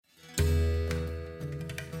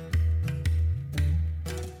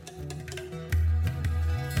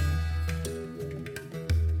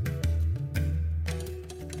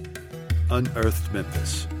Unearthed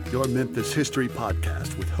Memphis, your Memphis history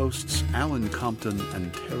podcast with hosts Alan Compton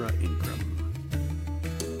and Tara Ingram.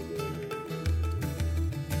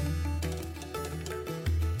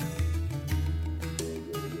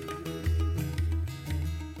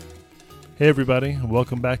 Hey everybody, and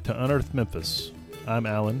welcome back to Unearthed Memphis. I'm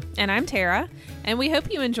Alan. And I'm Tara, and we hope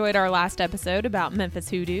you enjoyed our last episode about Memphis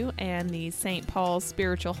Hoodoo and the St. Paul's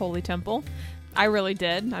Spiritual Holy Temple. I really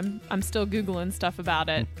did. I'm still Googling stuff about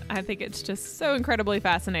it. I think it's just so incredibly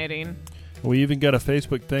fascinating. We even got a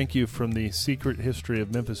Facebook thank you from the Secret History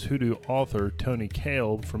of Memphis Hoodoo author Tony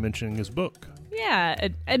Cale for mentioning his book. Yeah,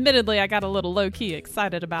 admittedly, I got a little low-key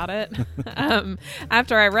excited about it.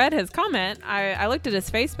 After I read his comment, I looked at his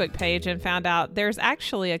Facebook page and found out there's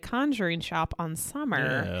actually a conjuring shop on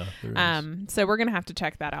Summer. Yeah, there is. So we're going to have to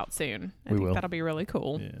check that out soon. I think that'll be really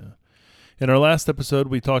cool. Yeah. In our last episode,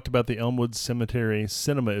 we talked about the Elmwood Cemetery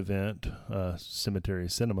Cinema event. Cemetery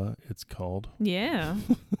Cinema, it's called. Yeah.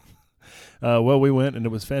 Well, we went, and it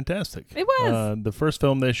was fantastic. It was. The first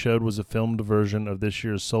film they showed was a filmed version of this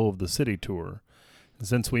year's Soul of the City tour. And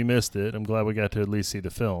since we missed it, I'm glad we got to at least see the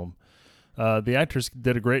film. The actors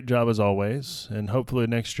did a great job as always, and hopefully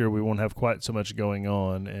next year we won't have quite so much going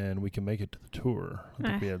on, and we can make it to the tour. I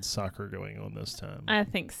think we had soccer going on this time. I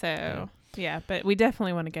think so. Yeah, but we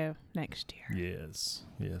definitely want to go next year. Yes.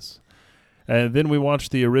 And then we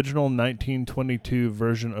watched the original 1922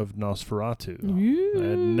 version of Nosferatu. Ooh. I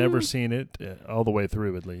had never seen it, all the way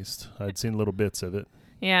through at least. I'd seen little bits of it.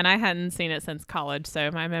 Yeah, and I hadn't seen it since college,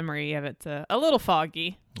 so my memory of it's a little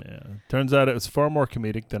foggy. Yeah. Turns out it was far more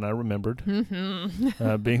comedic than I remembered.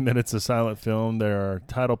 Mm-hmm. Being that it's a silent film, there are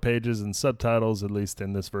title pages and subtitles, at least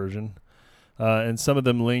in this version. And some of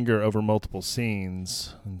them linger over multiple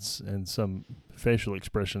scenes, and some facial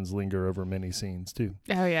expressions linger over many scenes, too.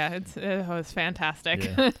 Oh, yeah. It was fantastic.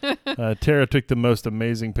 Yeah. Tara took the most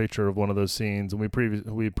amazing picture of one of those scenes, and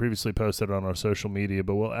we previously posted it on our social media,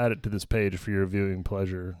 but we'll add it to this page for your viewing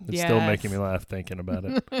pleasure. It's still making me laugh thinking about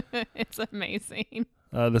it. It's amazing.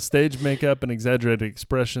 The stage makeup and exaggerated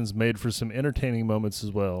expressions made for some entertaining moments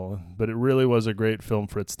as well, but it really was a great film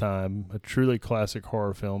for its time, a truly classic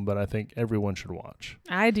horror film that I think everyone should watch.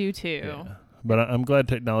 I do too. Yeah. But I'm glad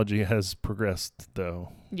technology has progressed,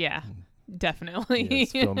 though. Yeah, definitely.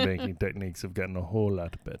 Yes, filmmaking techniques have gotten a whole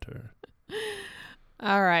lot better.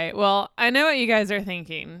 All right. Well, I know what you guys are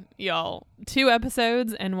thinking, y'all. 2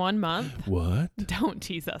 episodes in 1 month. What? Don't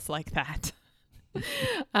tease us like that.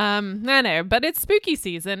 I know, but it's spooky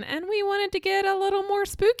season, and we wanted to get a little more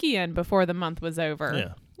spooky in before the month was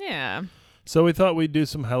over. Yeah. So we thought we'd do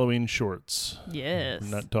some Halloween shorts. Yes. I'm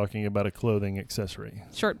not talking about a clothing accessory.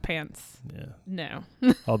 Short pants. Yeah. No.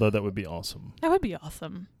 Although that would be awesome. That would be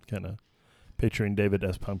awesome. Kind of picturing David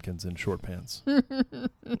S. Pumpkins in short pants.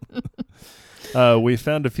 We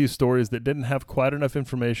found a few stories that didn't have quite enough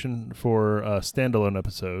information for a standalone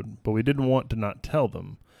episode, but we didn't want to not tell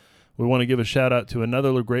them. We want to give a shout out to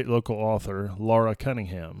another great local author, Laura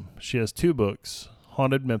Cunningham. She has 2 books,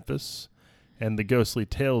 Haunted Memphis and The Ghostly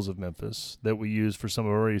Tales of Memphis, that we use for some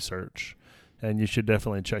of our research, and you should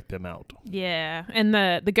definitely check them out. Yeah, and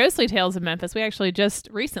the Ghostly Tales of Memphis, we actually just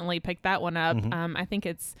recently picked that one up. Mm-hmm. I think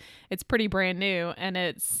it's pretty brand new, and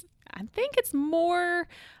I think it's more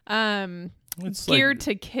it's geared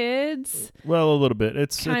to kids. Well, a little bit.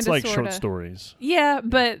 It's like sorta. short stories. Yeah,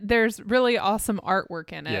 but there's really awesome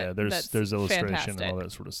artwork in it. Yeah, there's illustration fantastic. and all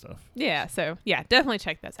that sort of stuff. Yeah, so yeah, definitely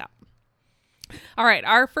check this out. All right,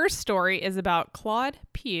 our first story is about Claude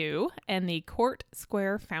Pugh and the Court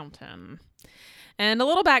Square Fountain. And a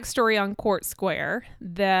little backstory on Court Square.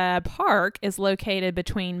 The park is located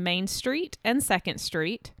between Main Street and 2nd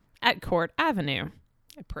Street at Court Avenue,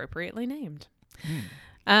 appropriately named.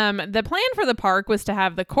 The plan for the park was to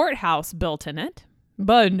have the courthouse built in it,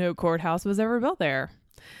 but no courthouse was ever built there.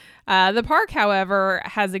 The park, however,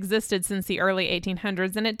 has existed since the early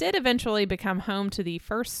 1800s, and it did eventually become home to the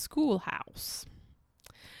first schoolhouse.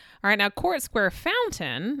 All right, now Court Square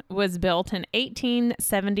Fountain was built in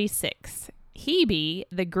 1876. Hebe,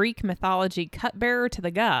 the Greek mythology cupbearer to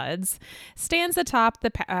the gods, stands atop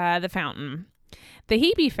the fountain. The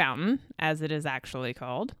Hebe Fountain, as it is actually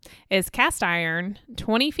called, is cast iron,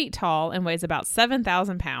 20 feet tall, and weighs about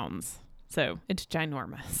 7,000 pounds. So it's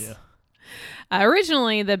ginormous. Yeah.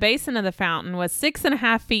 Originally, the basin of the fountain was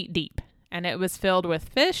 6.5 feet deep, and it was filled with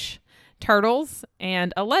fish, turtles,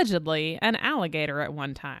 and allegedly an alligator at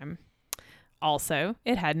one time. Also,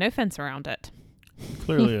 it had no fence around it.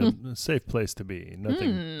 Clearly a safe place to be.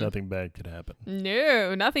 Nothing bad could happen.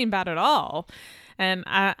 No, nothing bad at all. And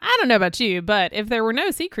I don't know about you, but if there were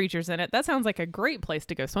no sea creatures in it, that sounds like a great place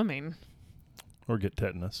to go swimming. Or get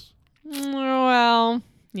tetanus. Well,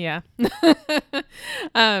 Yeah. In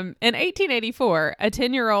 1884, a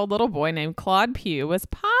 10-year-old little boy named Claude Pugh was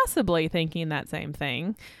possibly thinking that same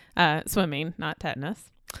thing, swimming, not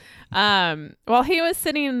tetanus. While he was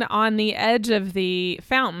sitting on the edge of the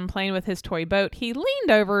fountain playing with his toy boat, he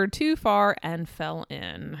leaned over too far and fell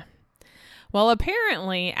in. Well,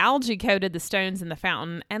 apparently, algae coated the stones in the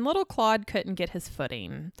fountain, and little Claude couldn't get his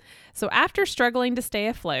footing. So after struggling to stay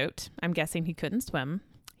afloat, I'm guessing he couldn't swim,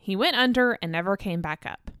 he went under and never came back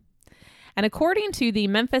up. And according to the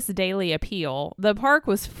Memphis Daily Appeal, the park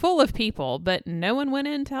was full of people, but no one went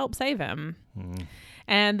in to help save him.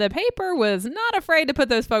 And the paper was not afraid to put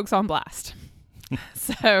those folks on blast.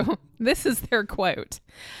 So this is their quote.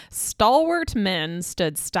 "Stalwart men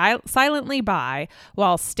stood silently by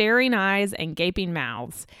while staring eyes and gaping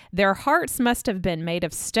mouths. Their hearts must have been made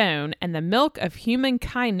of stone and the milk of human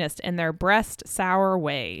kindness in their breast sour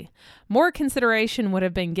way. More consideration would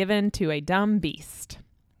have been given to a dumb beast."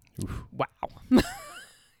 Oof. Wow.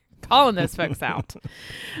 Calling those folks out.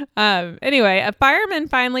 Anyway, a fireman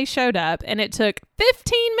finally showed up and it took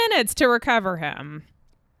 15 minutes to recover him.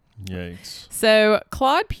 Yikes. So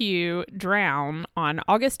Claude Pugh drowned on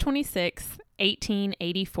August 26,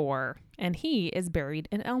 1884, and he is buried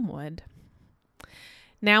in Elmwood.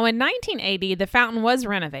 Now, in 1980, the fountain was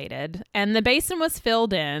renovated, and the basin was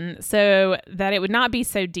filled in so that it would not be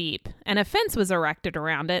so deep, and a fence was erected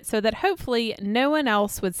around it so that hopefully no one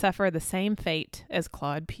else would suffer the same fate as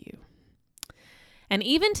Claude Pugh. And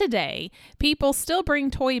even today, people still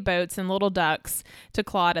bring toy boats and little ducks to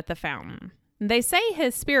Claude at the fountain. They say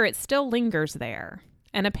his spirit still lingers there.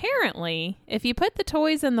 And apparently, if you put the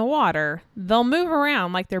toys in the water, they'll move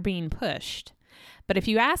around like they're being pushed. But if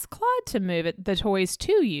you ask Claude to move the toys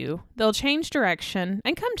to you, they'll change direction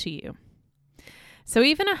and come to you. So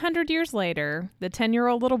even 100 years later, the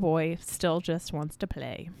 10-year-old little boy still just wants to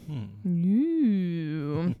play.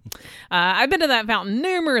 Ooh. I've been to that fountain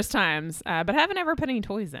numerous times, but haven't ever put any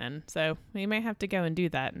toys in. So we may have to go and do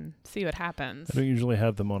that and see what happens. I don't usually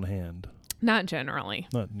have them on hand. Not generally.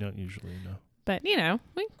 Not usually, no. But, we can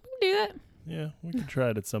do that. Yeah, we can try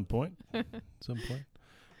it at some point. I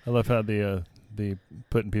love how the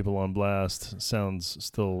putting people on blast sounds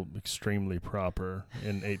still extremely proper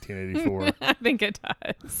in 1884. I think it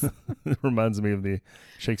does. It reminds me of the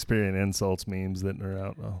Shakespearean insults memes that are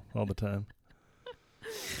out all the time.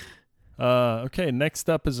 Okay, next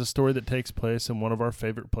up is a story that takes place in one of our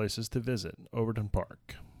favorite places to visit, Overton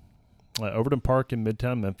Park. Overton Park in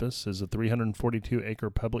Midtown Memphis is a 342-acre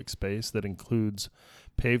public space that includes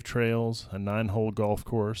paved trails, a 9-hole golf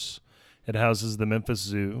course. It houses the Memphis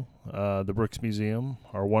Zoo, the Brooks Museum,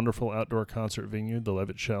 our wonderful outdoor concert venue, the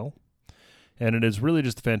Levitt Shell. And it is really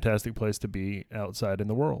just a fantastic place to be outside in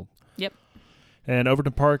the world. Yep. And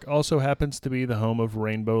Overton Park also happens to be the home of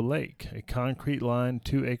Rainbow Lake, a concrete-lined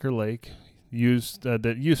 2-acre lake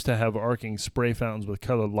that used to have arcing spray fountains with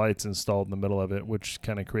colored lights installed in the middle of it, which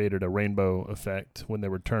kind of created a rainbow effect when they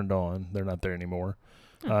were turned on. They're not there anymore,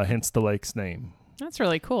 hence the lake's name. That's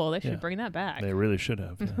really cool. They should bring that back. They really should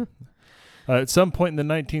have. Yeah. At some point in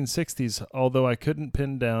the 1960s, although I couldn't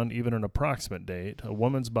pin down even an approximate date, a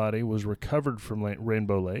woman's body was recovered from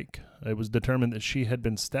Rainbow Lake. It was determined that she had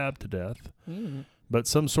been stabbed to death, but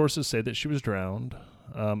some sources say that she was drowned.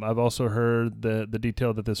 I've also heard the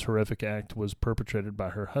detail that this horrific act was perpetrated by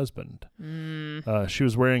her husband. She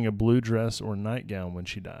was wearing a blue dress or nightgown when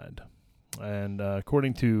she died. And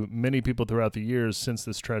according to many people throughout the years since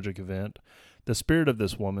this tragic event, the spirit of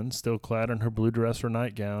this woman, still clad in her blue dress or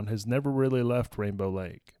nightgown, has never really left Rainbow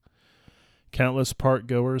Lake. Countless park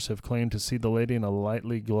goers have claimed to see the lady in a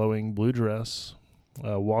lightly glowing blue dress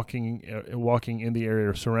walking in the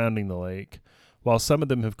area surrounding the lake, while some of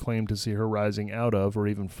them have claimed to see her rising out of or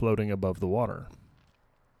even floating above the water.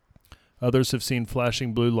 Others have seen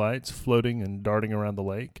flashing blue lights floating and darting around the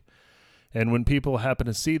lake. And when people happen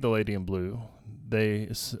to see the lady in blue, they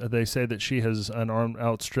say that she has an arm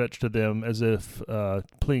outstretched to them as if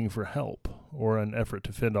pleading for help or an effort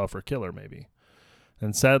to fend off her killer, maybe.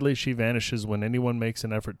 And sadly, she vanishes when anyone makes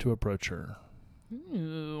an effort to approach her.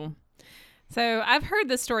 Ooh. So I've heard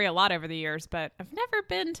this story a lot over the years, but I've never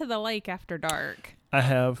been to the lake after dark. I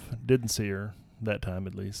have. Didn't see her that time,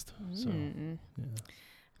 at least. So, yeah.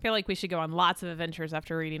 I feel like we should go on lots of adventures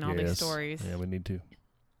after reading all these stories. Yeah, we need to.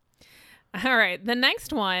 All right. The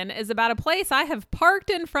next one is about a place I have parked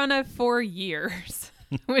in front of for years,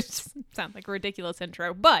 which sounds like a ridiculous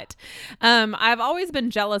intro. But I've always been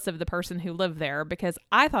jealous of the person who lived there because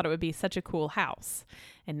I thought it would be such a cool house.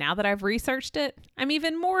 And now that I've researched it, I'm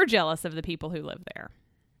even more jealous of the people who live there.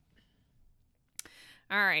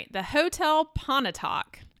 All right. The Hotel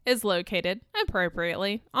Pontotoc is located,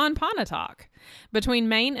 appropriately, on Pontotoc, between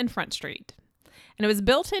Main and Front Street. And it was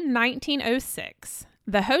built in 1906.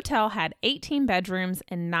 The hotel had 18 bedrooms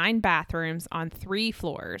and 9 bathrooms on 3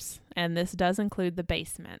 floors, and this does include the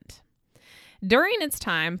basement. During its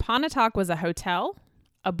time, Pontotoc was a hotel,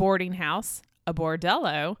 a boarding house, a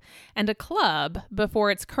bordello, and a club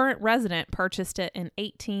before its current resident purchased it in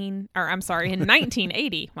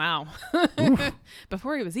 1980. Wow.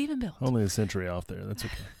 Before it was even built. Only a century off there. That's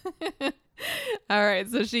okay. All right,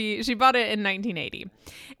 so she bought it in 1980.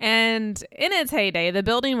 And in its heyday, the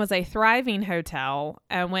building was a thriving hotel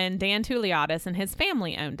when Dan Touliadis and his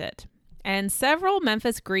family owned it. And several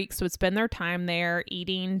Memphis Greeks would spend their time there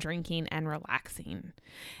eating, drinking, and relaxing.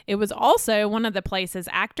 It was also one of the places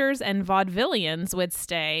actors and vaudevillians would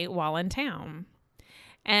stay while in town.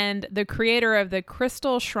 And the creator of the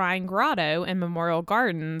Crystal Shrine Grotto in Memorial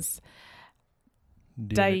Gardens,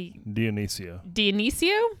 Dionisio?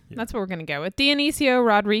 Yeah. That's what we're going to go with. Dionisio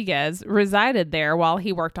Rodriguez resided there while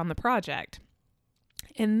he worked on the project.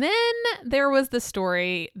 And then there was the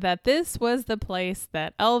story that this was the place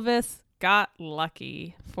that Elvis got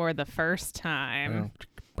lucky for the first time.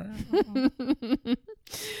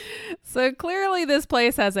 So clearly this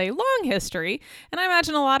place has a long history, and I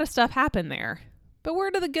imagine a lot of stuff happened there. But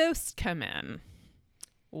where do the ghosts come in?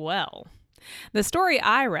 Well, the story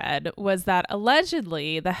I read was that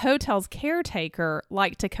allegedly the hotel's caretaker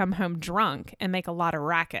liked to come home drunk and make a lot of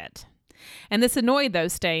racket. And this annoyed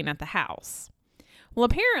those staying at the house. Well,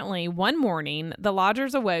 apparently, one morning, the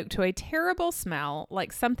lodgers awoke to a terrible smell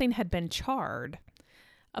like something had been charred.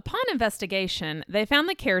 Upon investigation, they found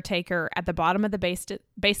the caretaker at the bottom of the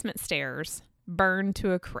basement stairs, burned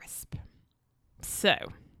to a crisp. So,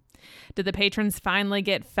 did the patrons finally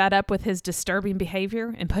get fed up with his disturbing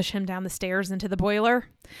behavior and push him down the stairs into the boiler?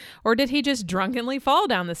 Or did he just drunkenly fall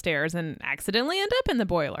down the stairs and accidentally end up in the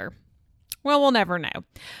boiler? Well, we'll never know.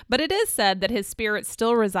 But it is said that his spirit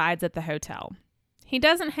still resides at the hotel. He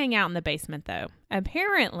doesn't hang out in the basement, though.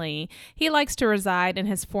 Apparently, he likes to reside in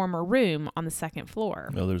his former room on the second floor.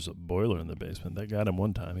 No, there's a boiler in the basement. That got him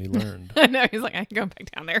one time. He learned. I know. He's like, I can go back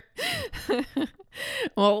down there.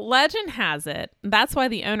 Well, legend has it that's why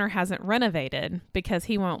the owner hasn't renovated, because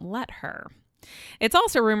he won't let her. It's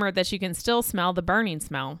also rumored that you can still smell the burning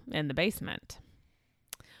smell in the basement.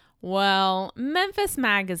 Well, Memphis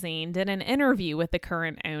Magazine did an interview with the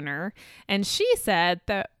current owner, and she said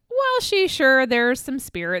that well, she's sure there's some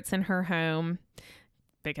spirits in her home,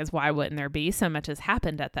 because why wouldn't there be? So much has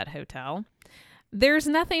happened at that hotel. There's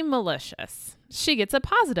nothing malicious. She gets a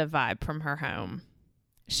positive vibe from her home.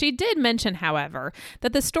 She did mention, however,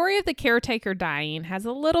 that the story of the caretaker dying has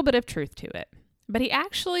a little bit of truth to it. But he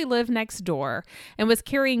actually lived next door and was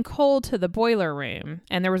carrying coal to the boiler room,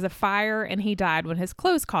 and there was a fire, and he died when his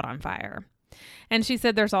clothes caught on fire. And she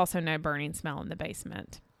said there's also no burning smell in the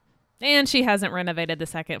basement. And she hasn't renovated the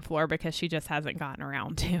second floor because she just hasn't gotten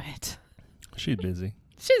around to it. She's busy.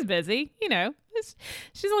 She's busy. You know,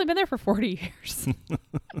 she's only been there for 40 years.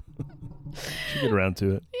 She'll get around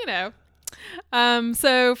to it. You know.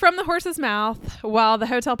 So from the horse's mouth, while the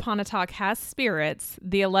Hotel Pontotoc has spirits,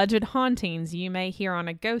 the alleged hauntings you may hear on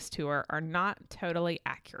a ghost tour are not totally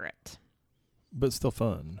accurate. But still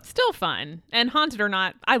fun. Still fun. And haunted or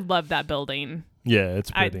not, I love that building. Yeah, it's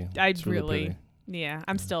pretty. It's really pretty. Yeah,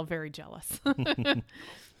 I'm still very jealous. All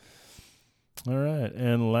right.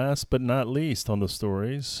 And last but not least on the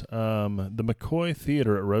stories, the McCoy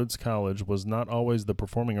Theater at Rhodes College was not always the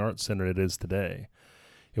performing arts center it is today.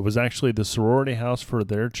 It was actually the sorority house for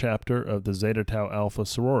their chapter of the Zeta Tau Alpha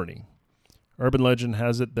sorority. Urban legend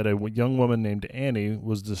has it that a young woman named Annie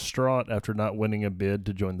was distraught after not winning a bid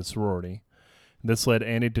to join the sorority. This led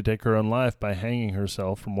Annie to take her own life by hanging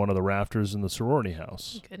herself from one of the rafters in the sorority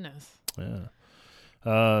house. Goodness. Yeah.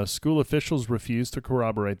 School officials refused to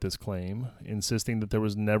corroborate this claim, insisting that there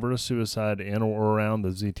was never a suicide in or around the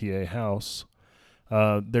ZTA house.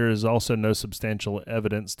 There is also no substantial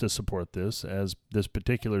evidence to support this, as this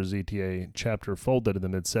particular ZTA chapter folded in the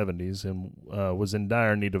mid-'70s and was in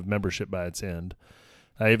dire need of membership by its end.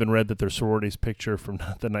 I even read that their sorority's picture from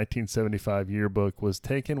the 1975 yearbook was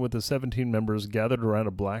taken with the 17 members gathered around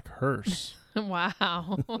a black hearse.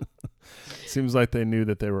 Wow. Seems like they knew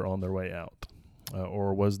that they were on their way out.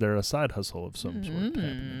 Or was there a side hustle of some sort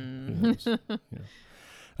happening? Who knows?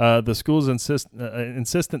 Yeah. The school's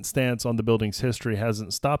insistent stance on the building's history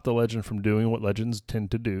hasn't stopped the legend from doing what legends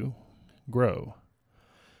tend to do, grow.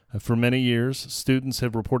 For many years, students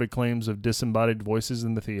have reported claims of disembodied voices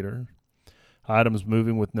in the theater, items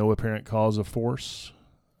moving with no apparent cause of force,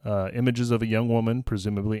 images of a young woman,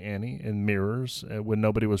 presumably Annie, in mirrors when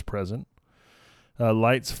nobody was present.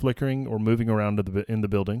 lights flickering or moving around in the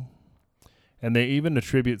building. And they even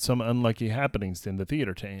attribute some unlucky happenings in the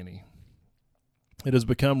theater to Annie. It has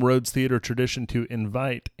become Rhodes Theater tradition to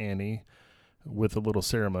invite Annie, with a little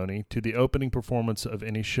ceremony, to the opening performance of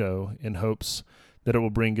any show in hopes that it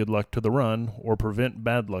will bring good luck to the run or prevent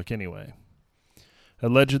bad luck anyway.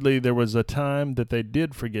 Allegedly, there was a time that they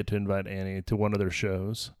did forget to invite Annie to one of their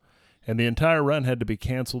shows, and the entire run had to be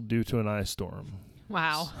canceled due to an ice storm.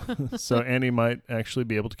 Wow. So Annie might actually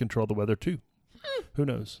be able to control the weather too. Who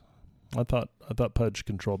knows? I thought Pudge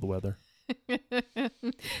controlled the weather.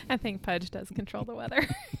 I think Pudge does control the weather.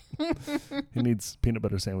 He needs peanut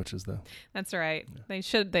butter sandwiches, though. That's right.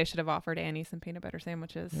 Yeah. They should have offered Annie some peanut butter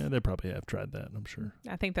sandwiches. Yeah, they probably have tried that, I'm sure.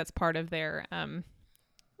 I think that's part of their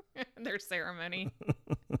their ceremony.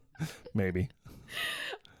 Maybe.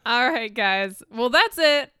 All right, guys. Well, that's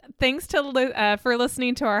it. Thanks for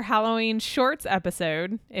listening to our Halloween Shorts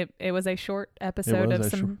episode. It was a short episode of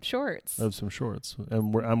some shorts. Of some shorts.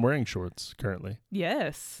 And I'm wearing shorts currently.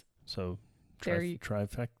 Yes. So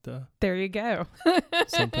trifecta. There you go.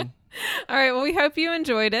 Something. All right. Well, we hope you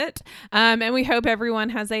enjoyed it. And we hope everyone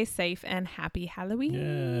has a safe and happy Halloween.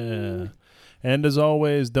 Yeah. And as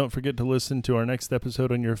always, don't forget to listen to our next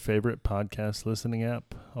episode on your favorite podcast listening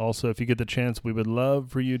app. Also, if you get the chance, we would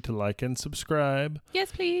love for you to like and subscribe.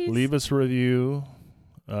 Yes, please. Leave us a review.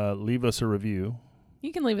 You can leave us a review.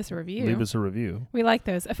 Leave us a review. We like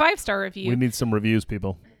those. A 5-star review. We need some reviews,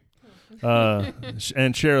 people.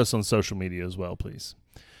 And share us on social media as well, please.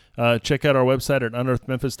 Check out our website at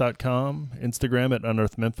unearthedmemphis.com, Instagram at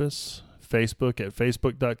unearthedmemphis, Facebook at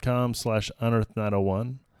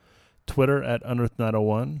facebook.com/unearthed901, Twitter at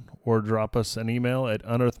unearthed901, or drop us an email at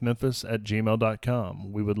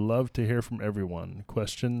unearthedmemphis@gmail.com. We would love to hear from everyone.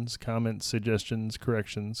 Questions, comments, suggestions,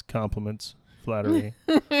 corrections, compliments, flattery,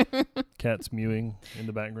 cats mewing in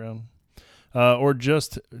the background. Or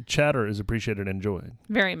just chatter is appreciated and enjoyed.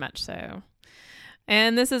 Very much so.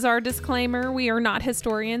 And this is our disclaimer. We are not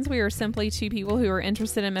historians. We are simply two people who are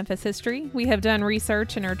interested in Memphis history. We have done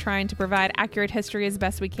research and are trying to provide accurate history as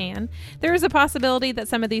best we can. There is a possibility that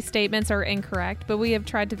some of these statements are incorrect, but we have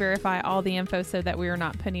tried to verify all the info so that we are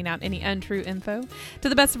not putting out any untrue info. To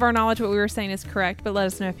the best of our knowledge, what we were saying is correct, but let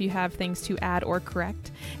us know if you have things to add or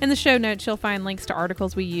correct. In the show notes, you'll find links to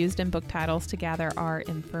articles we used and book titles to gather our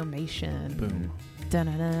information. Boom.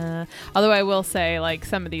 Da-na-na. Although I will say,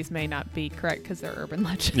 some of these may not be correct because they're urban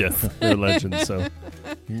legends. Yeah, they're legends, so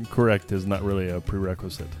correct is not really a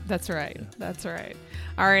prerequisite. That's right. Yeah. That's right.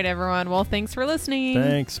 All right, everyone. Well, thanks for listening.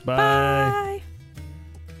 Thanks. Bye. Bye.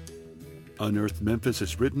 Unearthed Memphis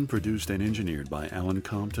is written, produced, and engineered by Alan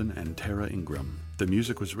Compton and Tara Ingram. The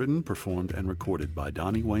music was written, performed, and recorded by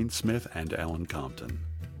Donnie Wayne Smith and Alan Compton.